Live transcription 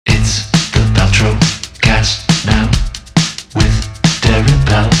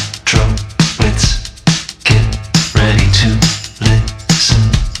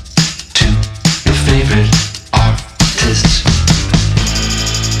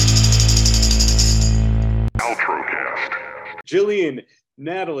Jillian,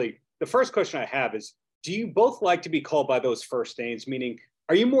 Natalie, the first question I have is, do you both like to be called by those first names? Meaning,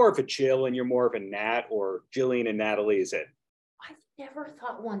 are you more of a Jill and you're more of a Nat, or Jillian and Natalie is it? I've never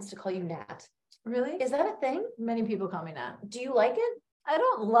thought once to call you Nat. Really? Is that a thing? Many people call me Nat. Do you like it? I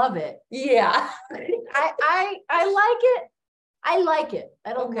don't love it. Yeah. I like it. I like it.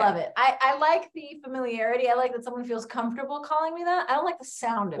 I don't Okay. love it. I like the familiarity. I like that someone feels comfortable calling me that. I don't like the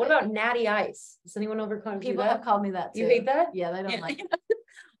sound of What it. about Natty Ice? Does anyone ever call you People that? have called me that too. You hate that? Yeah, I don't like it.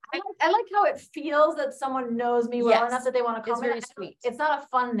 I like how it feels that someone knows me well enough that they want to call It's me very that. sweet. It's not a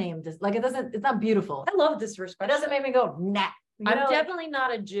fun name. Like it's not beautiful. I love this first It question. doesn't make me go, Nat. I'm definitely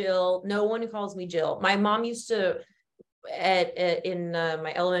not a Jill. No one calls me Jill. My mom used to, in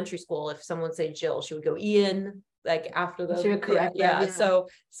my elementary school, if someone said Jill, she would go Ian, like after the. She would correct yeah. that, So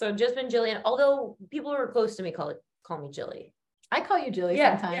just been Jillian. Although people who are close to me call me Jilly. I call you Jilly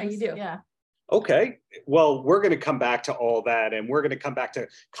Yeah, sometimes. yeah, you do. Yeah. Okay, well, we're going to come back to all that, and we're going to come back to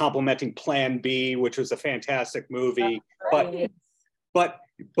complimenting Plan B, which was a fantastic movie. But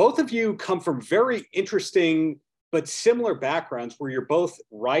both of you come from very interesting but similar backgrounds where you're both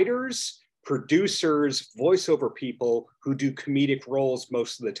writers, producers, voiceover people who do comedic roles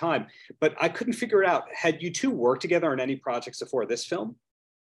most of the time. But I couldn't figure it out. Had you two worked together on any projects before this film?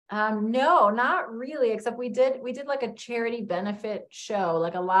 No, not really, except we did like a charity benefit show,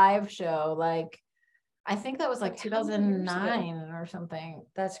 like a live show. Like, I think that was like 2009 or something.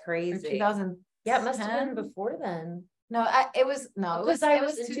 That's crazy. 2000. Yeah, it must have been before then. No, it was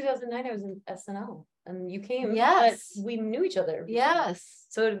in 2009. I was in SNL and you came. Yes, but we knew each other. Yes,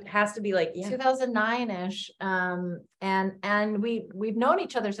 so it has to be like 2009-ish. And we've known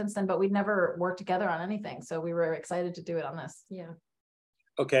each other since then, but we'd never worked together on anything. So we were excited to do it on this. Yeah.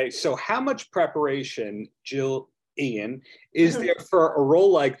 Okay, so how much preparation, Jillian, is there for a role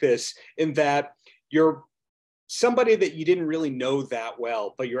like this, in that you're somebody that you didn't really know that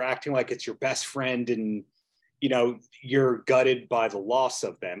well, but you're acting like it's your best friend, and you're gutted by the loss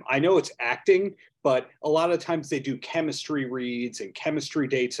of them? I know it's acting, but a lot of times they do chemistry reads and chemistry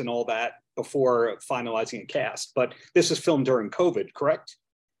dates and all that before finalizing a cast. But this was filmed during COVID, correct?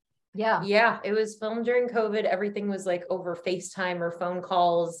 Yeah, it was filmed during COVID. Everything was like over FaceTime or phone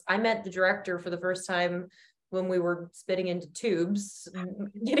calls. I met the director for the first time when we were spitting into tubes,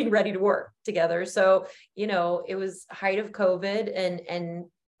 getting ready to work together. So, it was height of COVID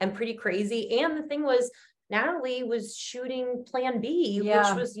and pretty crazy. And the thing was, Natalie was shooting Plan B,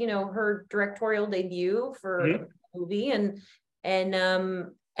 which was, her directorial debut for a movie. And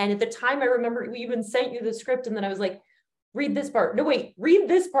at the time, I remember we even sent you the script, and then I was like, read this part. No, wait, read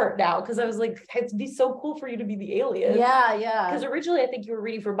this part now. Cause I was like, it'd be so cool for you to be the alien. Yeah. Cause originally I think you were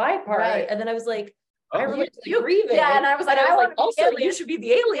reading for my part. Right. And then I was like, I really you agree with it. Yeah. And I was like, also you should be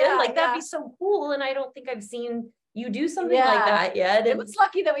the alien. Yeah, like that'd be so cool. And I don't think I've seen you do something like that yet. It was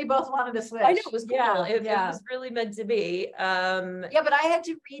lucky that we both wanted to switch. I know, it was cool. It was really meant to be. But I had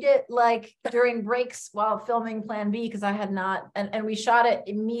to read it like during breaks while filming Plan B, because I had not, and we shot it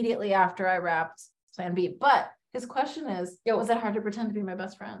immediately after I wrapped Plan B. But his question is, was it hard to pretend to be my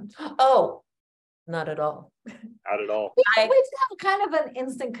best friend? Oh, not at all. Not at all. We have kind of an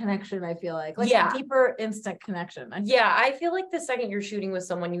instant connection, I feel like a deeper instant connection. I feel like the second you're shooting with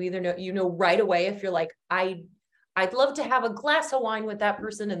someone, you either know right away if you're like, I'd love to have a glass of wine with that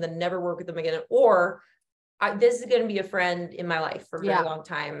person and then never work with them again, or this is going to be a friend in my life for a very long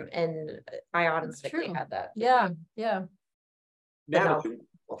time. And I honestly had that. Yeah. Natalie,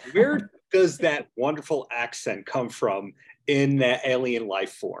 where does that wonderful accent come from in that alien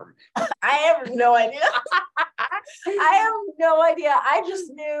life form? I have no idea. I have no idea. I just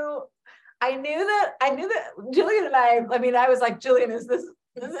knew. I knew that Jillian and I was like, Jillian, is this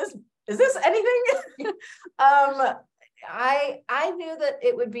anything? I knew that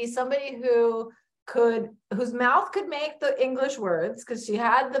it would be somebody whose mouth could make the English words, because she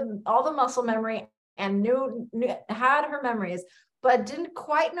had all the muscle memory and had her memories, but didn't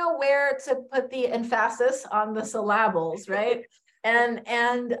quite know where to put the emphasis on the syllables, right?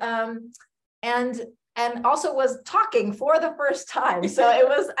 and also was talking for the first time. So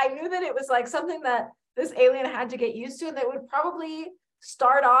I knew that it was like something that this alien had to get used to, and that would probably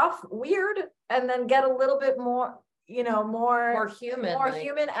start off weird and then get a little bit more, more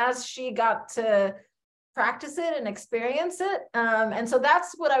human as she got to practice it and experience it. And so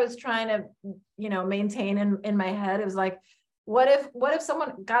that's what I was trying to, maintain in my head. It was like, what if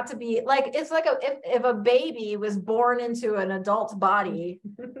someone got to be like, it's like if a baby was born into an adult body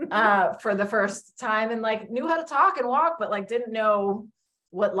for the first time and like knew how to talk and walk, but like didn't know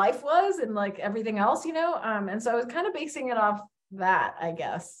what life was and like everything else, and so I was kind of basing it off that, I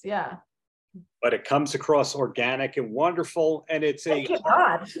guess. Yeah. but it comes across organic and wonderful, and it's Thank you,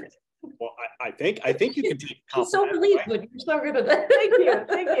 God. well, I think you can take a He's so compliment, relieved, right? but you're so good at that. Thank you,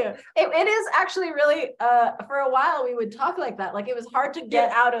 thank you. It is actually really, for a while we would talk like that. Like it was hard to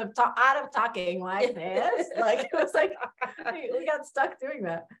get out of talking like this. Like it was like we got stuck doing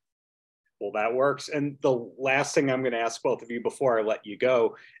that. Well, that works. And the last thing I'm going to ask both of you before I let you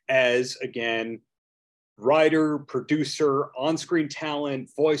go, as again, writer, producer, on-screen talent,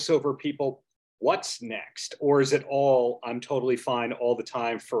 voiceover people, what's next? Or is it all I'm totally fine all the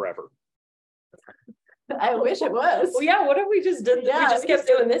time forever? I wish it was. Well, yeah, what if we just did? Yeah, we just kept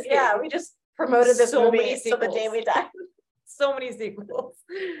doing this. Yeah, we just promoted this So movie many till the day sequels. we die. So many sequels.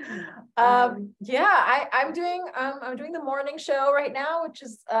 Yeah, I'm doing the morning show right now, which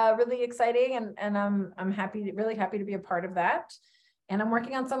is really exciting, and I'm really happy to be a part of that. And I'm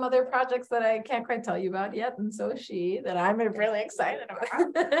working on some other projects that I can't quite tell you about yet, and so is she, that I'm really excited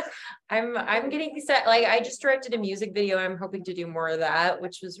about. I'm getting set. Like I just directed a music video. I'm hoping to do more of that,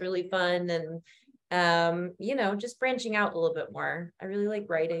 which was really fun. And you know, just branching out a little bit more. I really like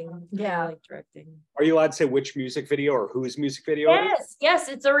writing. Yeah. I like directing. Are you allowed to say which music video or whose music video it is? Yes,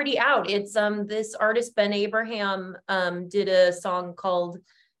 it's already out. It's this artist Ben Abraham did a song called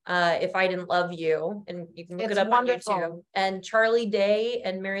If I Didn't Love You, and you can look it up wonderful. on YouTube. And Charlie Day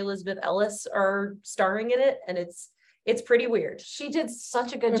and Mary Elizabeth Ellis are starring in it, and it's pretty weird. She did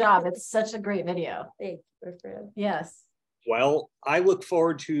such a good job. It's such a great video. Thank you, friend. Yes. Well, I look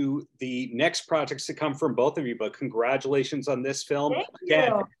forward to the next projects to come from both of you, but congratulations on this film. Thank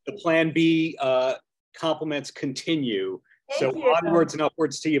Again, you. the Plan B compliments continue. Thank So you. onwards and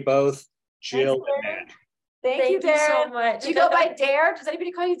upwards to you both, Jill and Darren. Nat. Thank you, Darren. so much. Do you go by Dare? Does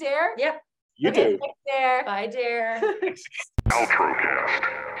anybody call you Dare? Yep. You Okay, do. thanks, Dare. Bye, Dare.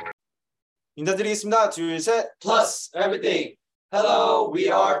 Paltrocast. 인사드리겠습니다. 둘, 셋. Plus everything. Hello, we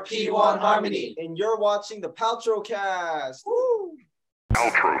are P1 Harmony. And you're watching the Paltrocast. Woo!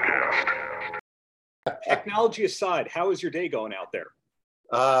 Paltrocast. Technology aside, how is your day going out there?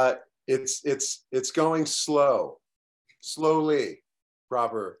 It's going slowly,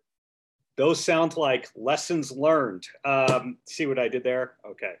 proper. Those sound like lessons learned. See what I did there?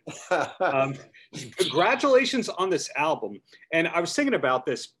 Okay. Congratulations on this album. And I was thinking about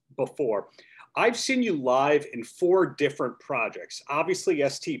this before. I've seen you live in 4 different projects. Obviously,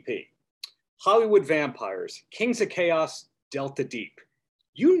 STP, Hollywood Vampires, Kings of Chaos, Delta Deep.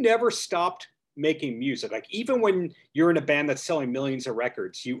 You never stopped making music. Like even when you're in a band that's selling millions of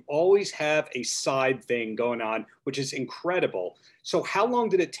records, you always have a side thing going on, which is incredible. So how long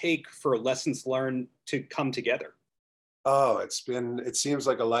did it take for Lessons Learned to come together? Oh, it seems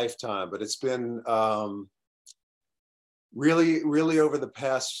like a lifetime, but it's been really over the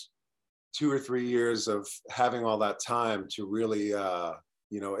past 2 or 3 years of having all that time to really,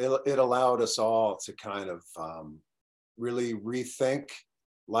 it allowed us all to kind of really rethink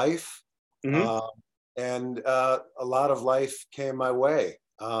life. Mm-hmm. And a lot of life came my way.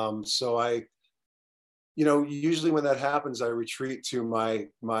 So I, usually when that happens, I retreat to my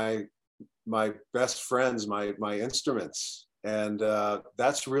best friends, my instruments. And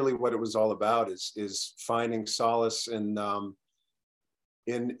that's really what it was all about, is finding solace in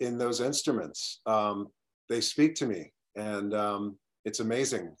those instruments. They speak to me, and it's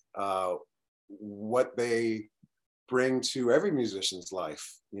amazing what they bring to every musician's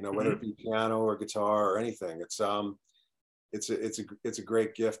life, whether it be piano or guitar or anything. It's a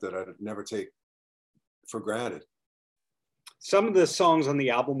great gift that I'd never take for granted. Some of the songs on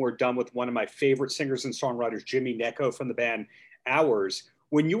the album were done with one of my favorite singers and songwriters, Jimmy Necco from the band Hours.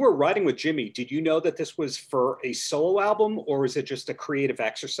 When you were writing with Jimmy, did you know that this was for a solo album, or was it just a creative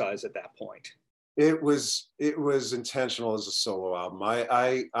exercise at that point? It was intentional as a solo album.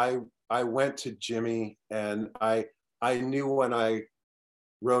 I went to Jimmy, and I knew when I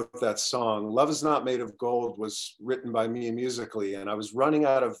wrote that song, Love Is Not Made of Gold was written by me musically, and I was running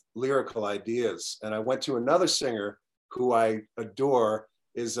out of lyrical ideas. And I went to another singer who I adore,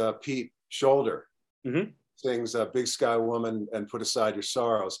 is Pete Shoulder. Mm-hmm. Sings Big Sky Woman and Put Aside Your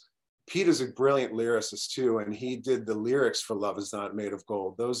Sorrows. Pete is a brilliant lyricist too, and he did the lyrics for Love Is Not Made of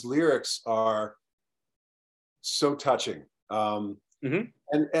Gold. Those lyrics are so touching. Mm-hmm.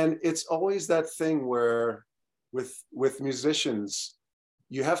 And it's always that thing where with musicians,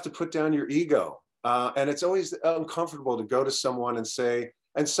 you have to put down your ego. And it's always uncomfortable to go to someone and say,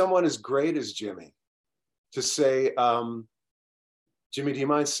 and someone as great as Jimmy, to say, Jimmy, do you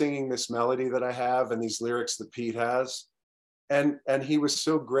mind singing this melody that I have and these lyrics that Pete has? And he was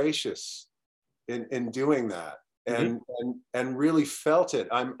so gracious in doing that, and really felt it.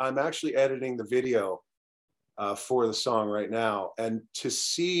 I'm actually editing the video for the song right now, and to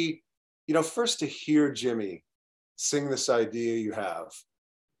see you know, first to hear Jimmy sing this idea you have,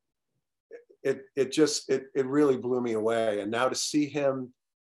 it really blew me away. And now to see him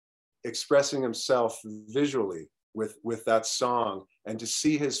expressing himself visually with that song, and to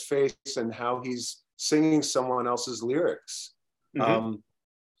see his face and how he's singing someone else's lyrics,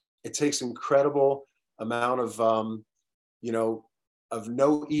 it takes incredible amount of you know, of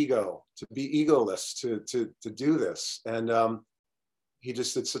no ego, to be egoless, to do this. And he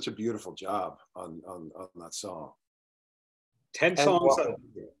just did such a beautiful job on that song. 10 songs.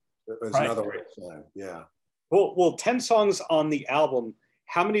 There's Right, another right. one. Yeah. Well, 10 songs on the album.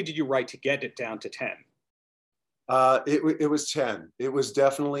 How many did you write to get it down to 10? It was 10. It was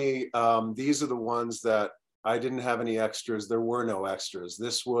definitely, these are the ones that I didn't have any extras. There were no extras.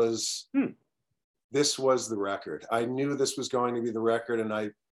 This was the record. I knew this was going to be the record, and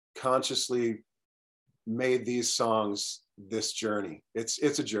I consciously made these songs this journey. It's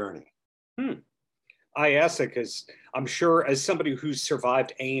a journey. I ask it because I'm sure, as somebody who's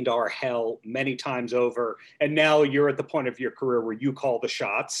survived A&R hell many times over, and now you're at the point of your career where you call the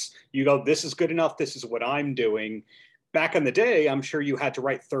shots. You go, this is good enough. This is what I'm doing. Back in the day, I'm sure you had to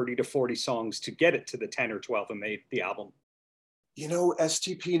write 30 to 40 songs to get it to the 10 or 12 and made the album. You know,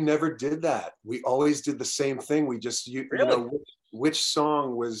 STP never did that. We always did the same thing. We just, you know, which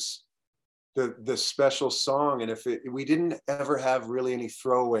song was the special song. And we didn't ever have really any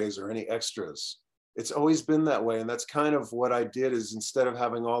throwaways or any extras. It's always been that way. And that's kind of what I did, is instead of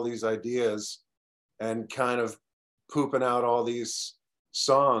having all these ideas and kind of pooping out all these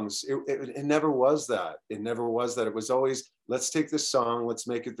songs, it never was that. It never was that. It was always, let's take this song, let's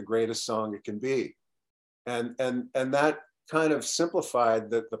make it the greatest song it can be. And that kind of simplified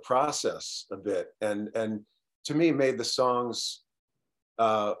the process a bit, and to me made the songs,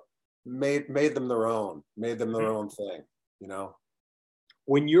 made them their own thing, you know.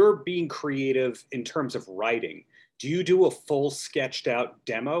 When you're being creative in terms of writing, do you do a full sketched out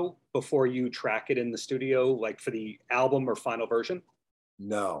demo before you track it in the studio, like for the album or final version?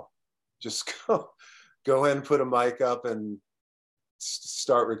 No, just go in, put a mic up, and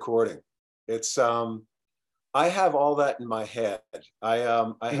start recording. It's I have all that in my head. I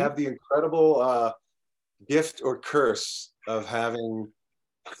have the incredible gift or curse of having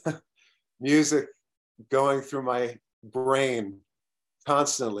music going through my brain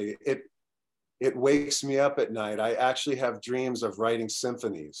constantly. It wakes me up at night. I actually have dreams of writing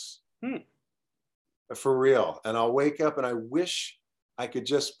symphonies. For real. And I'll wake up and I wish I could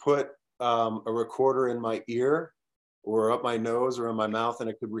just put a recorder in my ear or up my nose or in my mouth, and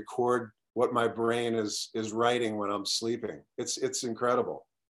it could record what my brain is writing when I'm sleeping. It's incredible.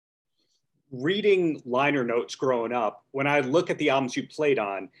 Reading liner notes growing up, when I look at the albums you played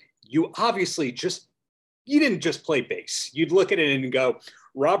on, you obviously you didn't just play bass. You'd look at it and go,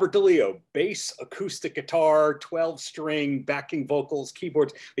 Robert DeLeo, bass, acoustic guitar, 12-string, backing vocals,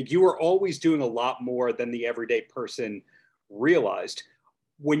 keyboards. Like, you were always doing a lot more than the everyday person realized.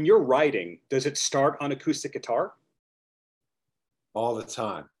 When you're writing, does it start on acoustic guitar? All the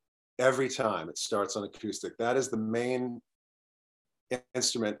time. Every time it starts on acoustic. That is the main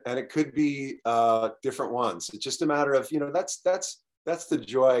instrument, and it could be different ones. It's just a matter of, you know, that's the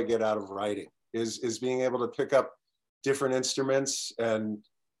joy I get out of writing, is being able to pick up different instruments. And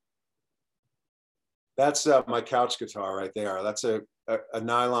that's my couch guitar right there. That's a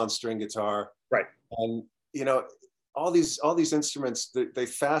nylon string guitar. Right. And, you know, all these instruments, they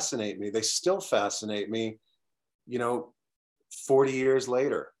fascinate me. They still fascinate me, you know, 40 years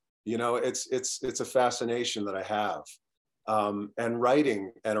later. You know, it's a fascination that I have. And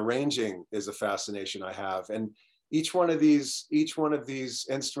writing and arranging is a fascination I have. And each one of these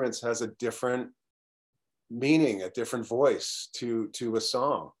instruments has a different meaning, a different voice to a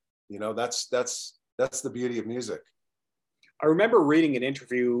song. You know, that's the beauty of music. I remember reading an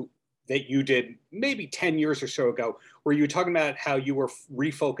interview that you did maybe 10 years or so ago, where you were talking about how you were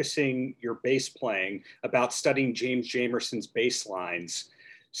refocusing your bass playing, about studying James Jamerson's bass lines.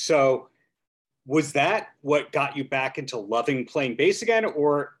 So was that what got you back into loving playing bass again?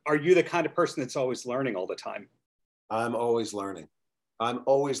 Or are you the kind of person that's always learning all the time? I'm always learning.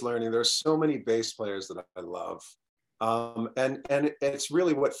 There's so many bass players that I love. And it's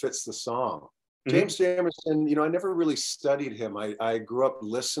really what fits the song. James Jamerson, you know, I never really studied him. I grew up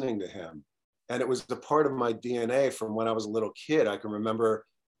listening to him, and it was a part of my DNA from when I was a little kid. I can remember,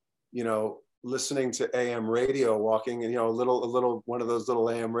 you know, listening to AM radio, walking, and, you know, a little one of those little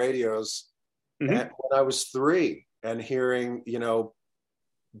AM radios when I was 3, and hearing, you know,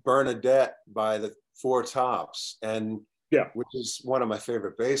 Bernadette by the Four Tops, and which is one of my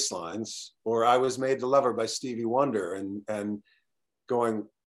favorite bass lines, or I Was Made to Love Her by Stevie Wonder, and going,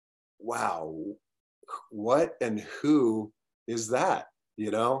 wow, what and who is that?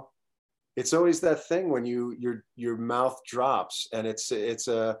 You know, it's always that thing when your mouth drops, and it's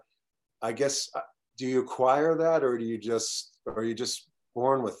a, I guess, do you acquire that, or are you just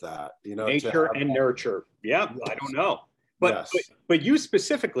born with that? You know, nature and nurture. Yeah, yes. I don't know. But, yes. but you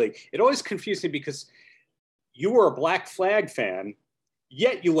specifically, it always confused me because you were a Black Flag fan,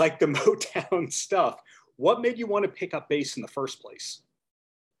 yet you like the Motown stuff. What made you want to pick up bass in the first place?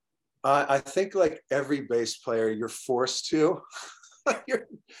 I think like every bass player, you're forced to.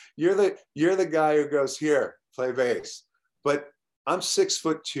 you're the guy who goes, here, play bass. But I'm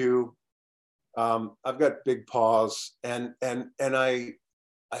 6'2". I've got big paws, and I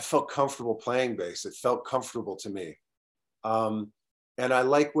felt comfortable playing bass. It felt comfortable to me, and I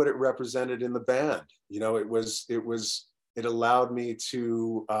like what it represented in the band. You know, it allowed me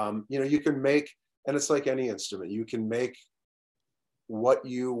to, you know, you can make, and it's like any instrument, you can make what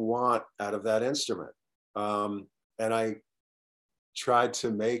you want out of that instrument. And I tried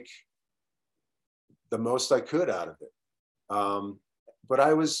to make the most I could out of it. But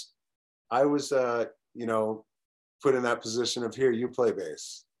I was, you know, put in that position of, here, you play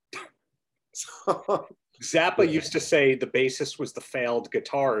bass. So, Zappa used to say the bassist was the failed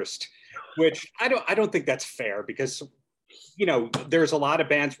guitarist, which I don't think that's fair, because, you know, there's a lot of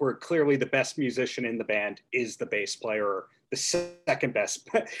bands where clearly the best musician in the band is the bass player, or the second best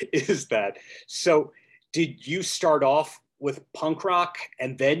is that. So did you start off with punk rock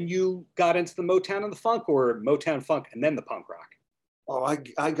and then you got into the Motown and the funk, or Motown funk and then the punk rock? oh,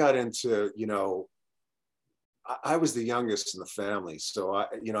 I got into, you know, I was the youngest in the family. So I,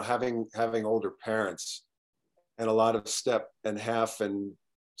 you know, having older parents and a lot of step and half and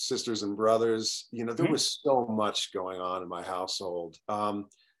sisters and brothers, you know, there was so much going on in my household.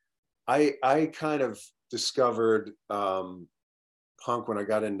 I kind of discovered punk when I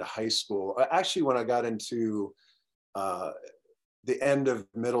got into high school. Actually, when I got into the end of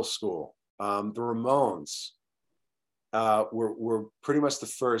middle school, the Ramones were pretty much the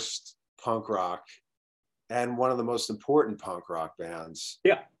first punk rock and one of the most important punk rock bands.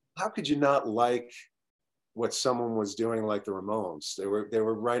 Yeah. How could you not like what someone was doing like the Ramones? They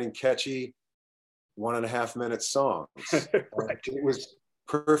were writing catchy 1.5 minute songs. Right. It was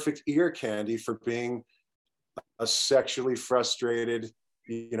perfect ear candy for being a sexually frustrated,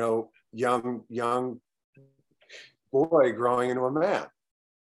 you know, young boy growing into a man.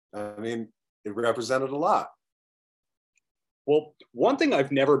 I mean, it represented a lot. Well, one thing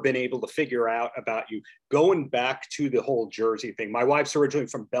I've never been able to figure out about you, going back to the whole Jersey thing. My wife's originally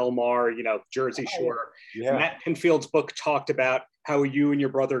from Belmar, you know, Jersey Shore. Yeah. Matt Pinfield's book talked about how you and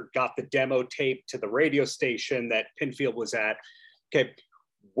your brother got the demo tape to the radio station that Pinfield was at. Okay,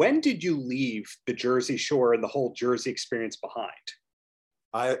 when did you leave the Jersey Shore and the whole Jersey experience behind?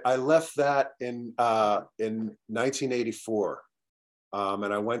 I left that in 1984,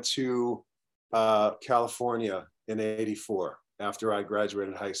 and I went to California in '84 after I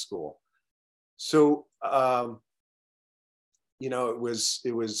graduated high school. So you know, it was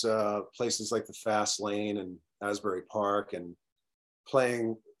places like the Fast Lane and Asbury Park, and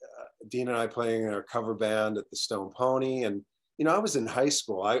playing Dean and I playing in our cover band at the Stone Pony. And you know, I was in high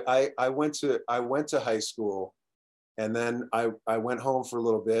school. I went to high school, and then I went home for a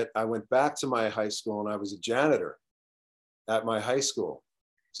little bit. I went back to my high school, and I was a janitor at my high school.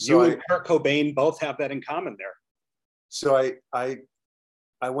 So you and Kurt Cobain both have that in common there. So I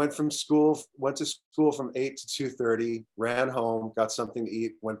went to school from 8 to 2:30, ran home, got something to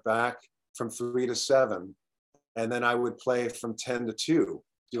eat, went back from 3 to 7, and then I would play from 10 to 2,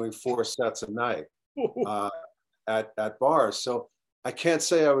 doing 4 sets a night at bars. So I can't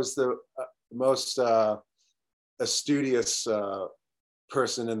say I was the most studious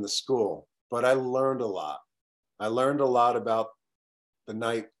person in the school, but I learned a lot. I learned a lot about the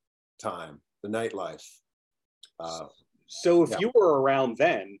nighttime, the nightlife. So if you were around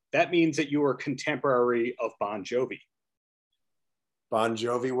then, that means that you were contemporary of Bon Jovi. Bon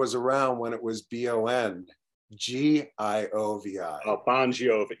Jovi was around when it was BONGIOVI. Oh, Bon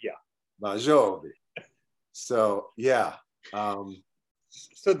Jovi, yeah. Bon Jovi. So yeah.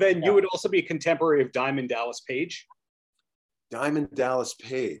 So then you would also be a contemporary of Diamond Dallas Page? Diamond Dallas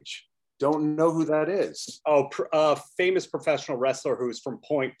Page. Don't know who that is. Oh, famous professional wrestler who's from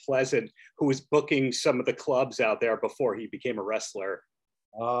Point Pleasant, who was booking some of the clubs out there before he became a wrestler.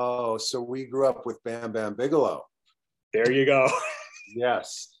 Oh, so we grew up with Bam Bam Bigelow. There you go.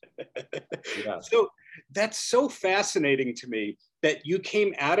 Yes. Yes. So that's so fascinating to me that you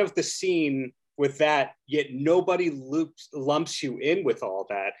came out of the scene with that, yet nobody lumps you in with all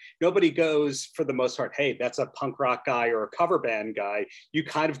that. Nobody goes, for the most part, hey, that's a punk rock guy or a cover band guy. You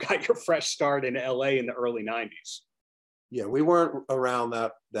kind of got your fresh start in LA in the early 90s. Yeah, we weren't around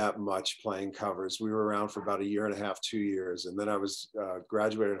that much playing covers. We were around for about a year and a half, 2 years. And then I was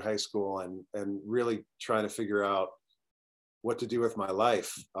graduated high school and really trying to figure out what to do with my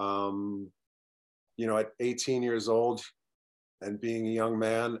life. You know, at 18 years old and being a young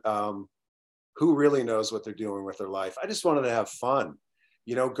man, who really knows what they're doing with their life? I just wanted to have fun.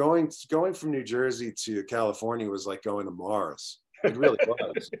 You know, going from New Jersey to California was like going to Mars. It really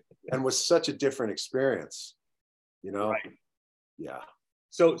was, and was such a different experience. You know, right. Yeah.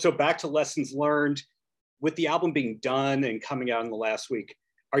 So back to lessons learned. With the album being done and coming out in the last week,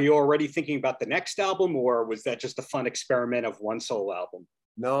 are you already thinking about the next album, or was that just a fun experiment of one solo album?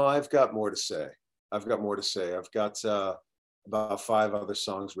 No, I've got more to say. I've got about 5 other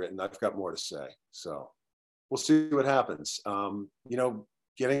songs written. I've got more to say. So we'll see what happens. You know,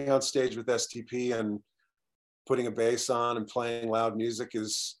 getting on stage with STP and putting a bass on and playing loud music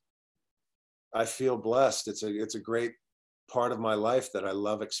I feel blessed. It's a great part of my life that I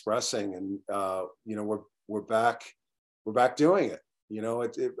love expressing. And, you know, we're back doing it. You know,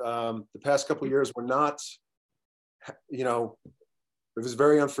 the past couple of years were not, you know, it was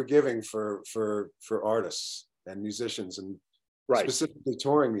very unforgiving for artists and musicians, and right. specifically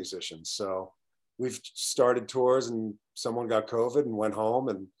touring musicians. So we've started tours and someone got COVID and went home,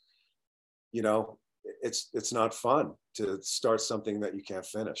 and, you know, it's not fun to start something that you can't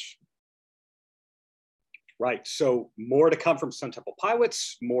finish. Right. So more to come from Stone Temple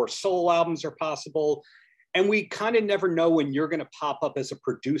Pilots, more solo albums are possible. And we kind of never know when you're going to pop up as a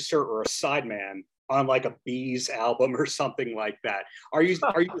producer or a sideman on like a Bees album or something like that. Are you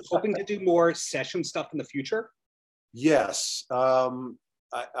hoping to do more session stuff in the future? Yes.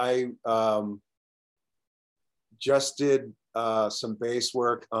 I just did some bass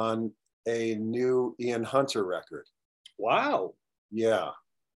work on a new Ian Hunter record. Wow. Yeah.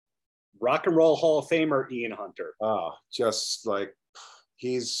 Rock and Roll Hall of Famer Ian Hunter. Just like,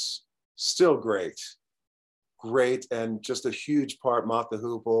 he's still great, and just a huge part, Mott the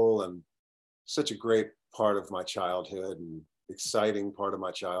Hoople, and such a great part of my childhood and exciting part of my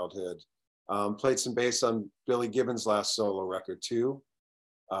childhood. Played some bass on Billy Gibbons' last solo record too.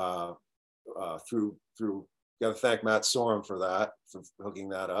 Through got to thank Matt Sorum for hooking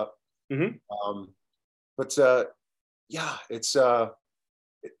that up. Mm-hmm. Yeah, it's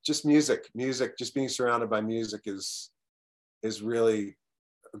just music, just being surrounded by music is really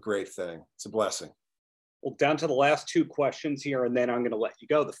a great thing. It's a blessing. Well, down to the last 2 questions here, and then I'm going to let you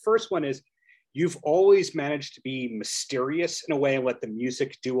go. The first one is, you've always managed to be mysterious in a way and let the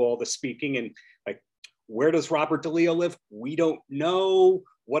music do all the speaking. And like, where does Robert DeLeo live? We don't know.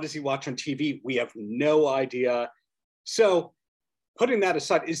 What does he watch on TV? We have no idea. So putting that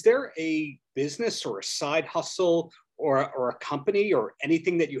aside, is there a business or a side hustle or a company or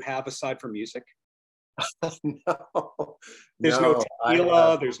anything that you have aside from music? No. There's no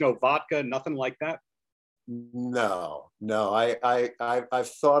tequila, there's no vodka, nothing like that? No. I've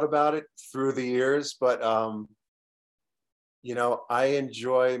thought about it through the years, but you know, I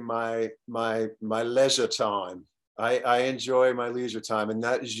enjoy my leisure time. I enjoy my leisure time, and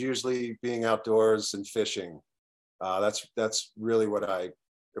that is usually being outdoors and fishing. That's really what I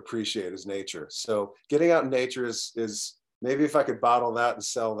appreciate, is nature. So getting out in nature is maybe, if I could bottle that and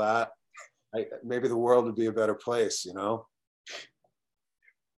sell that, maybe the world would be a better place, you know?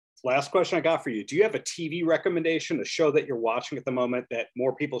 Last question I got for you. Do you have a TV recommendation, a show that you're watching at the moment that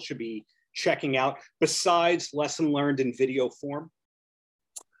more people should be checking out besides Lesson Learned in video form?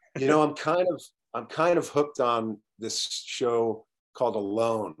 You know, I'm kind of hooked on this show called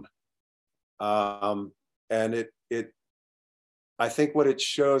Alone. And it I think what it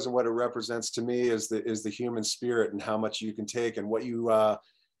shows and what it represents to me is the human spirit and how much you can take, and what you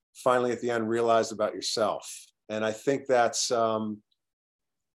finally at the end realize about yourself. And I think that's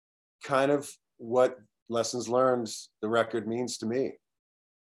kind of what Lessons Learned, the record, means to me.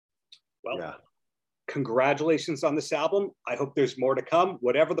 Well, yeah. Congratulations on this album. I hope there's more to come,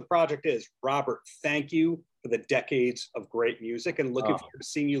 whatever the project is. Robert, thank you for the decades of great music, and looking forward to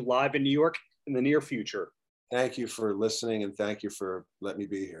seeing you live in New York in the near future. Thank you for listening, and thank you for letting me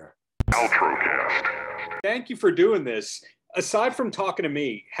be here. Paltrocast. Thank you for doing this. Aside from talking to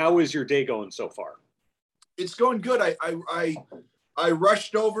me, how is your day going so far? It's going good. I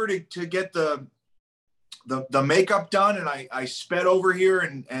rushed over to get the makeup done, and I sped over here,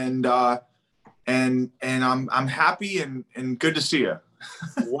 and I'm happy and good to see you.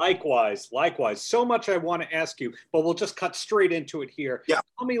 Likewise. So much I want to ask you, but we'll just cut straight into it here. Yeah.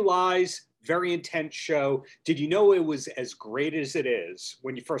 Tell me lies, very intense show. Did you know it was as great as it is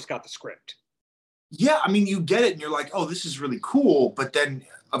when you first got the script? Yeah, I mean, you get it and you're like, oh, this is really cool. But then,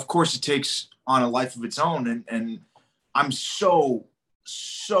 of course, it takes on a life of its own. And I'm so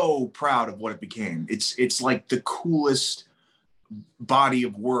proud of what it became. It's like the coolest body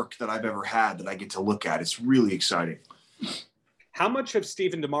of work that I've ever had that I get to look at. It's really exciting. How much of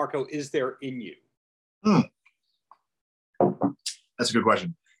Stephen DeMarco is there in you? That's a good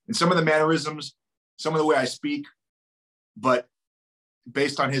question. And some of the mannerisms, some of the way I speak, but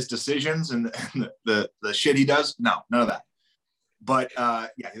based on his decisions and the shit he does, no, none of that. But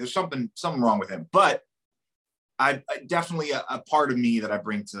yeah, there's something wrong with him. But I definitely a part of me that I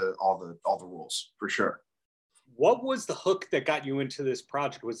bring to all the rules, for sure. What was the hook that got you into this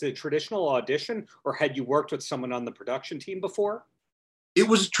project? Was it a traditional audition, or had you worked with someone on the production team before? It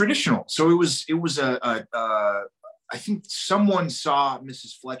was traditional. So it was I think someone saw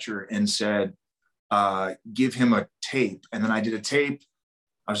Mrs. Fletcher and said, give him a tape. And then I did a tape.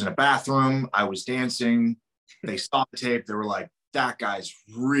 I was in a bathroom. I was dancing. They saw the tape. They were like, that guy's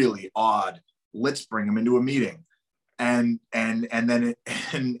really odd. Let's bring him into a meeting. And then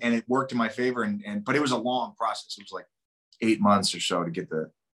it worked in my favor. But it was a long process. It was like 8 months or so to get the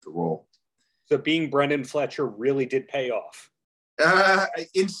role. So being Brendan Fletcher really did pay off.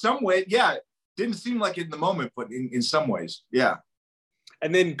 In some way, yeah. Didn't seem like it in the moment, but in some ways, yeah.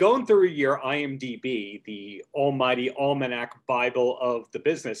 And then going through your IMDb, the almighty almanac Bible of the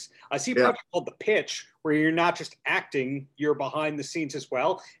business, I see a project called The Pitch, where you're not just acting, you're behind the scenes as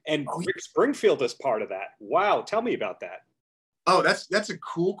well. And Rick Springfield is part of that. Wow, tell me about that. Oh, that's a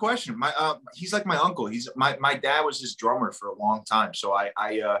cool question. He's like my uncle. My dad was his drummer for a long time. So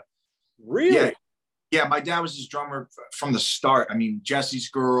Really? Yeah, my dad was his drummer from the start. I mean, Jesse's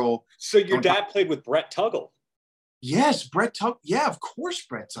Girl. So your dad played with Brett Tuggle? Yes, Brett Tuggle. Yeah, of course,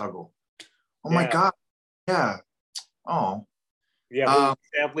 Brett Tuggle. Oh my God. Yeah. Oh. Yeah, we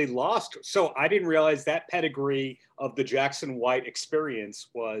sadly lost. So I didn't realize that pedigree of the Jackson White experience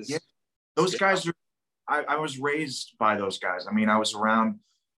was. Yeah, those guys are. I was raised by those guys. I mean, I was around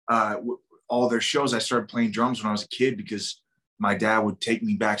all their shows. I started playing drums when I was a kid because my dad would take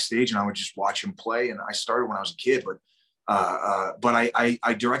me backstage and I would just watch him play. And I started when I was a kid, but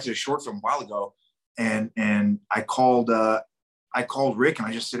I directed a short film a while ago, and I called Rick and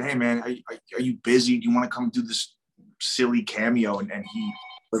I just said, hey man, are you busy? Do you want to come do this silly cameo? And he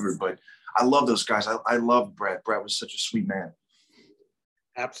delivered. But I love those guys. I love Brett. Brett was such a sweet man.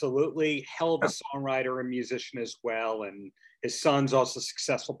 Absolutely. Hell of a songwriter and musician as well. And his son's also a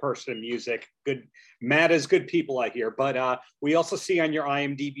successful person in music. Good. Matt is good people, I hear. But we also see on your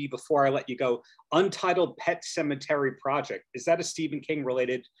IMDb, before I let you go, Untitled Pet Cemetery Project. Is that a Stephen King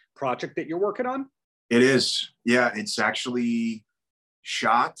related project that you're working on? It is. Yeah, it's actually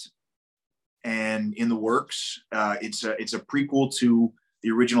shot and in the works. It's a prequel to the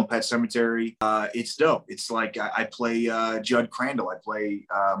original Pet Cemetery. It's dope. It's like I play Judd Crandall. I play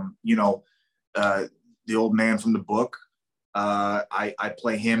the old man from the book. I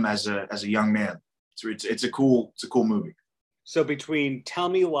play him as a young man. So it's a cool movie. So between Tell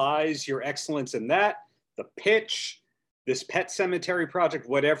Me Lies, your excellence in that, The Pitch, this Pet Cemetery project,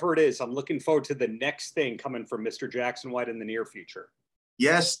 whatever it is, I'm looking forward to the next thing coming from Mr. Jackson White in the near future.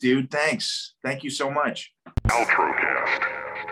 Yes, dude. Thanks. Thank you so much. Paltrocast.